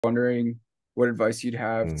Wondering what advice you'd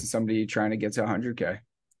have Mm. to somebody trying to get to 100K.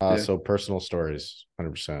 Yeah. So personal stories,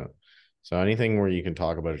 100%. So anything where you can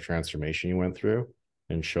talk about a transformation you went through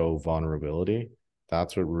and show vulnerability,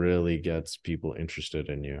 that's what really gets people interested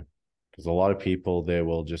in you. Because a lot of people, they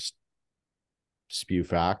will just spew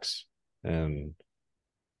facts and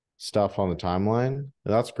stuff on the timeline.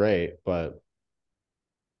 That's great, but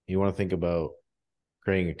you want to think about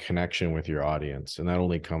creating a connection with your audience. And that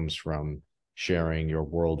only comes from sharing your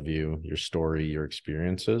worldview, your story, your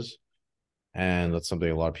experiences. And that's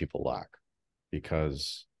something a lot of people lack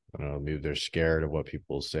because I don't know, maybe they're scared of what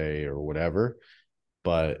people say or whatever.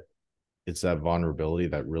 But it's that vulnerability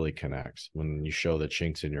that really connects when you show the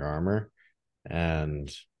chinks in your armor.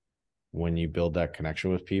 And when you build that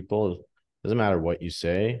connection with people, it doesn't matter what you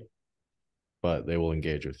say, but they will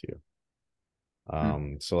engage with you.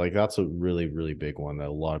 Hmm. So like that's a really, really big one that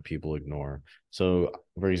a lot of people ignore. So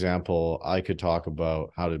for example, I could talk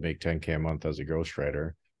about how to make 10K a month as a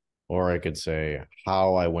ghostwriter, or I could say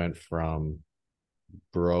how I went from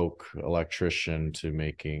broke electrician to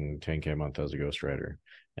making 10K a month as a ghostwriter.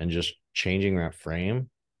 And just changing that frame,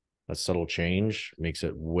 a subtle change makes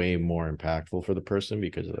it way more impactful for the person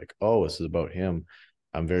because like, oh, this is about him.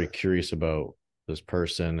 I'm very curious about this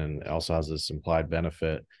person and it also has this implied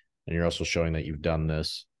benefit. And you're also showing that you've done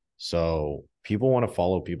this. So people want to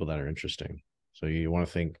follow people that are interesting. So you want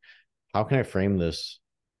to think, how can I frame this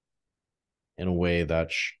in a way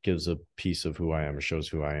that gives a piece of who I am or shows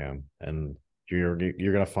who I am? And you're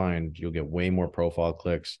gonna find you'll get way more profile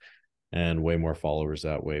clicks and way more followers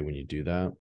that way when you do that.